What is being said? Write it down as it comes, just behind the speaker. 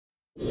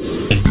AJ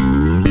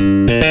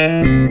and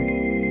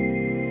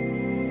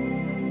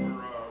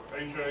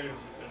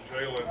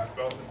Jalen,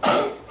 about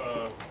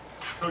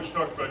Coach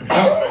talked about getting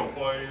big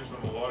plays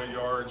and a lot of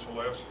yards the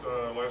last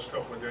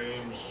couple of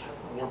games.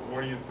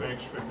 What do you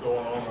think's been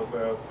going on with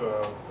that,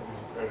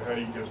 and how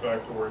do you get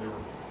back to where you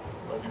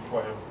were maybe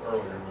playing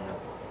earlier in the year?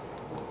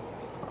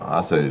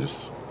 I'd say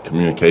just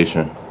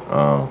communication.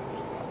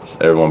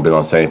 Everyone been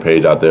on the same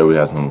page out there. We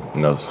had some,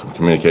 some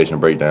communication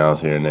breakdowns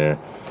here and there,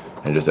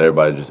 and just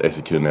everybody just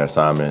executing their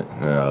assignment,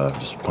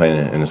 just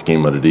playing in the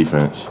scheme of the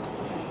defense.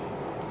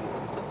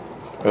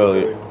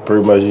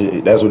 Pretty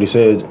much, that's what he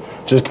said.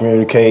 Just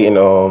communicating,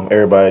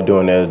 everybody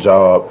doing their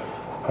job.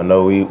 I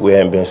know we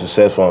haven't been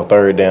successful on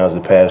third downs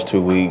the past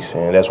 2 weeks,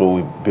 and that's what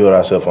we build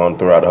ourselves on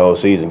throughout the whole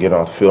season, get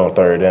on the field on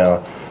third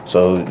down.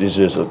 So it's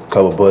just a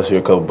couple busts here,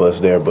 a couple busts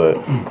there, but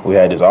we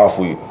had this off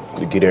week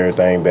to get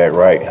everything back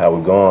right, how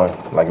we're going,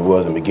 like it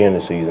was in the beginning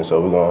of the season.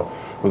 So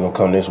we're gonna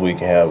come this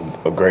week and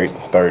have a great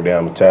third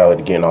down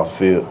mentality getting off the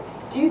field.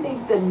 Do you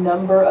think the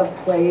number of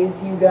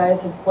plays you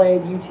guys have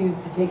played, you two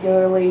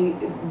particularly,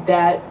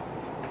 that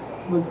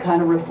was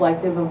kind of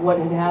reflective of what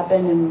had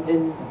happened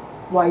and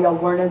why y'all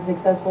weren't as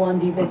successful on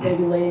defense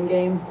maybe late in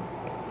games?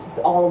 Just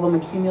all of them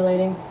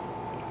accumulating?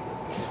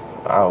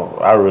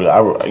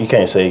 You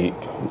can't say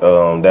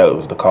that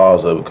was the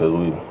cause of it, because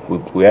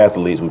we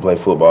athletes, we play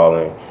football,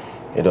 and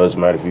it doesn't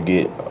matter if you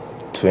get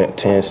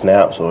 10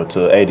 snaps or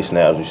to 80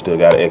 snaps, you still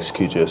got to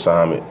execute your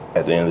assignment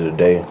at the end of the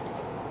day.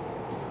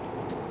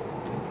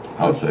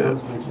 I would say it.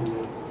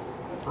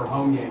 For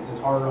home games, it's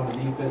harder on the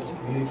defense to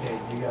communicate.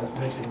 You guys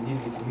mentioned you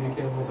need to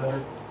communicate a little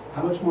better.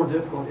 How much more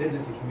difficult is it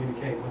to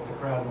communicate with the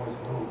crowd noise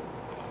at home?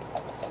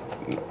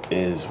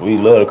 We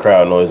love the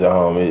crowd noise at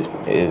home.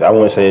 I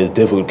wouldn't say it's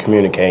difficult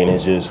communicating.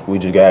 It's just we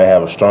just got to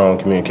have a strong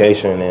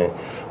communication and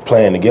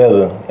playing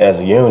together as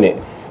a unit.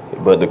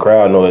 But the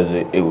crowd noise,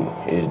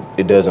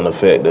 it doesn't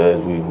affect us.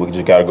 We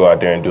just got to go out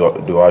there and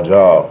do our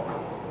job.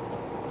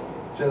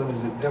 Jalen,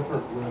 is it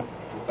different with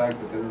the fact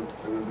that they're going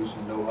to do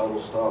some no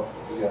huddle stuff?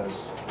 You guys,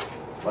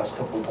 last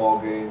couple of ball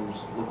games,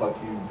 look like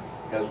you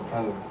guys were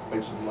trying to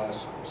make some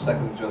last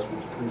second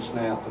adjustments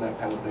pre-snap and that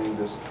kind of thing.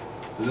 Does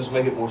this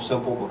make it more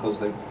simple because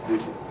they like to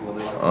do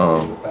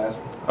it fast?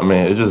 I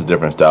mean, it's just a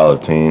different style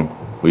of team.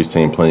 We've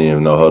seen plenty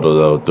of no huddle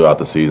though throughout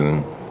the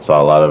season.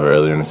 Saw a lot of it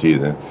earlier in the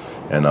season,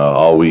 and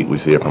all week we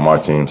see it from our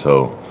team.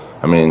 So,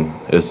 I mean,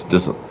 it's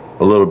just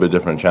a little bit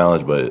different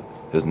challenge, but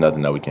it's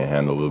nothing that we can't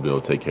handle. We'll be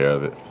able to take care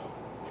of it.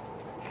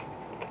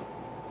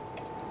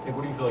 Hey,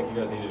 what do you feel like you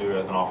guys need to do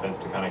as an offense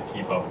to kind of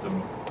keep up the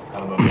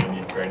kind of momentum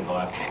you've created the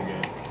last 2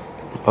 games?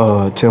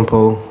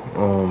 Tempo,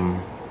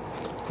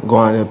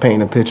 going and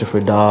painting a picture for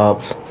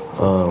Dobbs,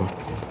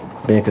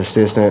 being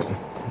consistent,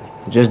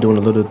 just doing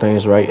the little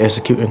things right,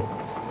 executing.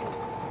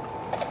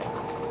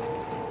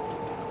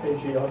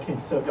 AJ,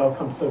 y'all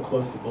come so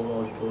close to bowl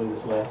eligibility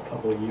this last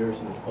couple of years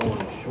and have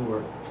fallen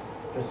short.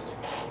 Just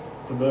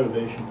the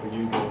motivation for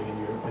you going in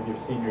your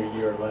senior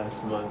year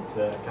last month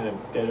to kind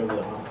of get over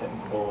the hump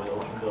at bowl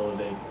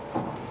eligibility.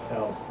 Just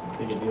how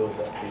big a deal is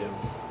that for you?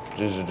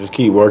 Just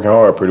keep working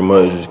hard, pretty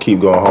much. Just keep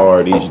going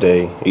hard each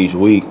day, each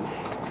week,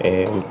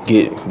 and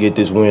get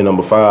this win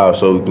number 5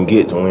 so we can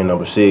get to win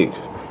number 6.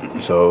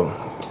 So,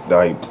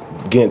 like,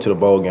 getting to the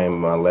bowl game is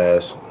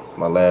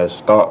my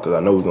last thought, because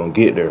I know we're gonna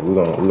get there.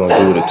 We're gonna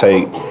do what it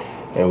takes,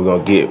 and we're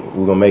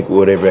gonna make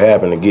whatever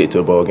happen to get to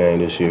the bowl game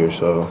this year.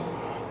 So,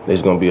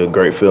 it's gonna be a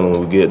great feeling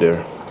when we get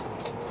there.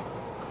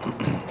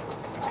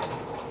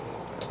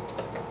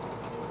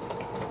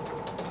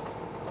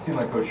 It seemed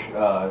like Coach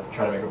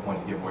tried to make a point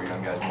to give more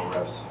young guys more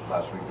reps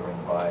last week during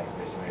the bye.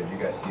 Basically, have you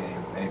guys seen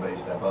anybody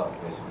step up?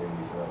 Basically, do you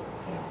feel like,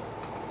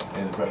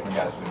 any of the freshman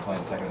guys who've been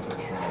playing second and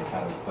third string have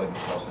kind of played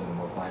themselves into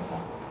more playing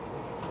time?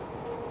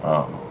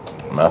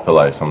 I feel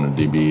like some of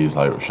the DBs,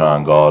 like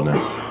Rashawn Galdon,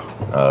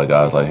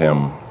 guys like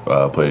him,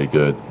 played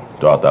good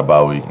throughout that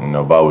bye week.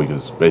 Bye week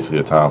is basically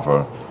a time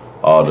for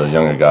all the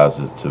younger guys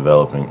to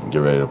develop and get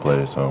ready to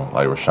play. So,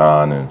 like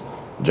Rashawn and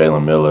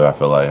Jalen Miller, I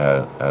feel like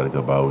had a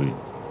good bye week.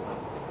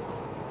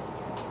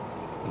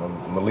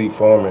 Malik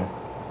Foreman,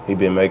 he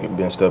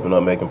been stepping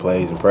up, making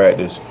plays in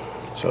practice.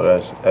 So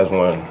that's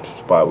one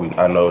spot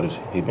I noticed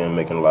he been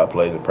making a lot of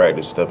plays in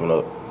practice, stepping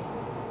up.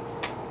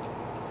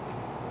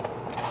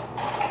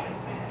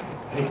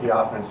 I think the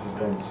offense has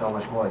been so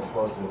much more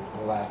explosive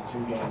the last 2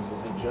 games.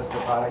 Is it just a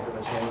product of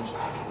a change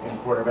in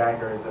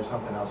quarterback, or is there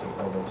something else at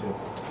play there too?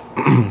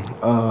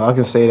 I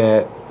can say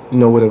that,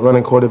 with a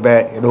running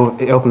quarterback, it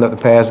opened up the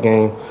pass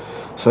game,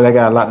 so that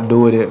got a lot to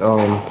do with it.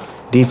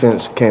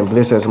 Defense can't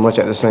blitz as much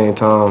at the same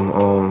time.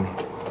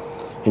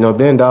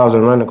 Ben Dobbs, a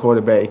running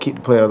quarterback, he keep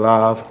the player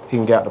alive. He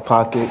can get out the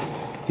pocket.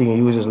 He can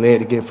use his leg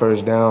to get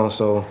first down.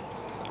 So,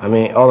 I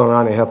mean, all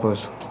around it help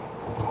us.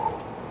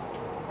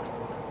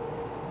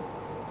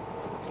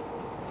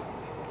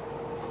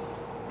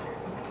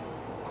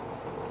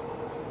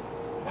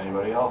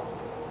 Anybody else?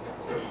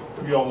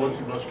 Have y'all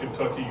looked at much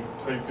Kentucky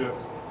tape yet?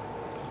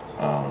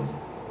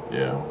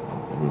 Yeah,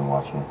 we've been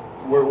watching.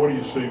 What do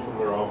you see from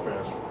their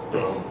offense,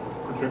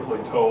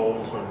 particularly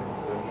tolls and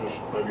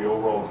just maybe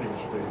overall team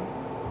speed?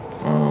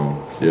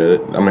 Yeah,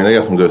 I mean, they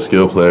got some good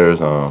skill players.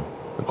 The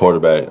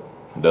quarterback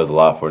does a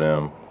lot for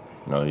them.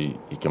 You know, he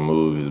can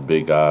move. He's a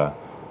big guy.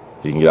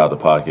 He can get out the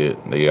pocket.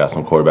 They got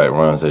some quarterback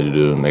runs that they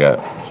do, and they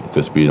got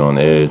good speed on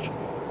the edge.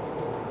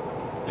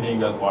 Did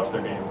you guys watch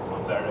their game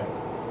on Saturday?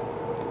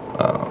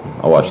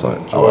 I watched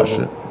it. I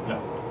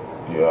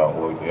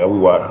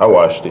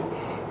watched it.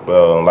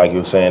 But like you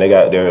were saying, they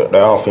got their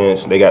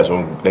offense. They got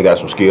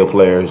some skilled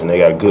players, and they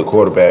got a good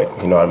quarterback.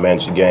 You know how to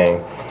manage the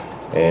game,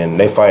 and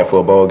they fight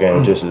for a bowl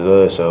game just as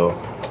us. So,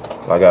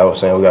 like I was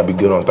saying, we got to be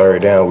good on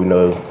third down. We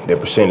know their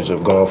percentage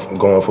of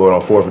going for it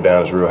on fourth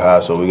down is real high,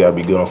 so we got to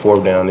be good on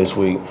fourth down this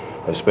week.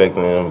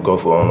 Expecting them to go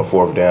for it on the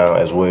fourth down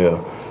as well,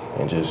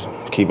 and just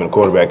keeping the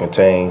quarterback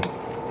contained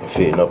and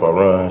fitting up our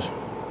runs.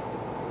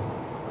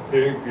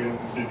 Hey,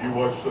 did you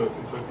watch the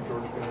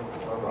Kentucky-Georgia game?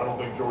 I don't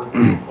think Georgia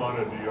was fun.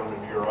 Do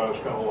your eyes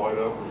kind of light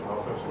up as an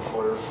offensive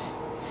player?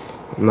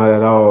 Not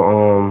at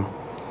all.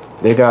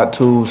 They got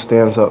two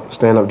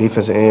stand-up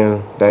defensive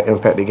end that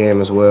impact the game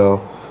as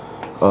well.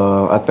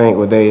 I think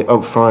with they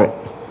up front,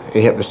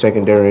 it helped the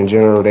secondary in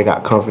general. They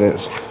got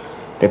confidence.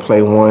 They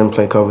play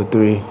cover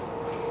 3.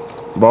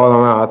 Ball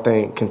around, I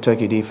think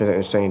Kentucky defense had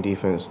insane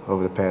defense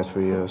over the past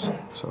few years.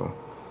 So.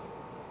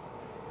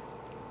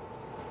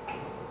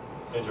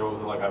 Hey Joe, what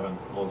was it like having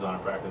Lil John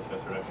at practice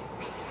yesterday?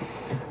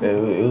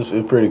 It was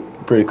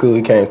pretty cool.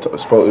 He came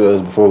spoke to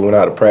us before we went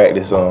out to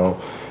practice. It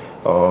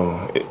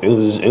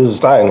was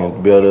exciting to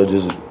be able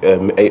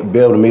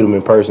to meet him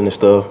in person and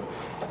stuff.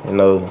 You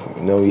know,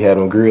 we had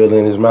him grilled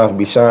in his mouth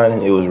be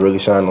shining. It was really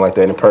shining like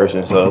that in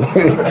person. So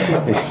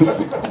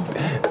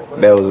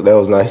that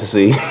was nice to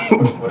see.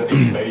 What did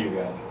he say to you guys?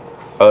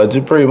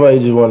 Just pretty much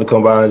just wanted to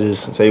come by and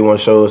just say he wanted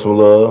to show us some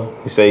love.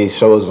 He said he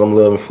showed us some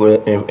love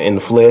in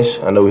the flesh.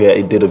 I know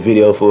he did a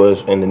video for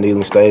us in the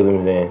Neyland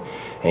Stadium, and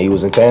he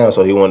was in town,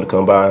 so he wanted to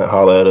come by and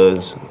holler at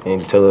us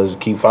and tell us to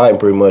keep fighting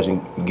pretty much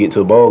and get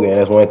to a bowl game.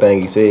 That's one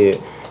thing he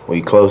said.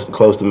 We close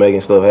to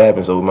making stuff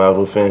happen, so we might as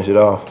well finish it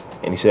off.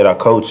 And he said our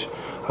coach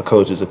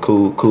is a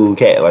cool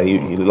cat. Like he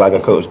like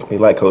a coach. He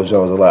like Coach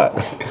Jones a lot.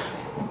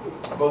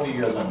 Both of you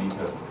guys on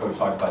defense, Coach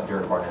talked about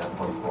Derek Barnett and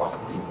what he's brought to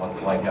the team. What's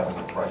it like having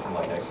a freshman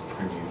like that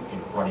contribute in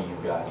front of you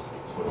guys,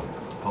 sort of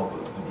help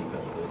with the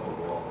defense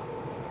overall?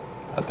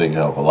 I think it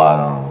helped a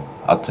lot.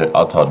 I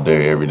talk to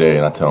Derek every day,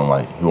 and I tell him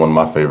like he's one of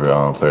my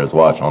favorite players to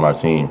watch on our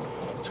team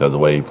because of the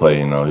way he played.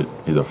 You know,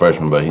 he's a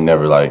freshman, but he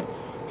never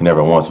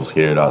once was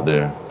scared out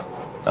there.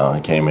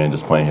 He came in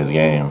just playing his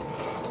game,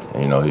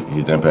 and you know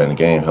he's impacting the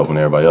game, helping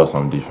everybody else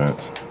on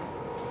defense.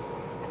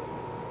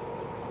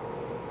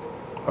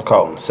 I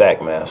call him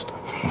Sack Master.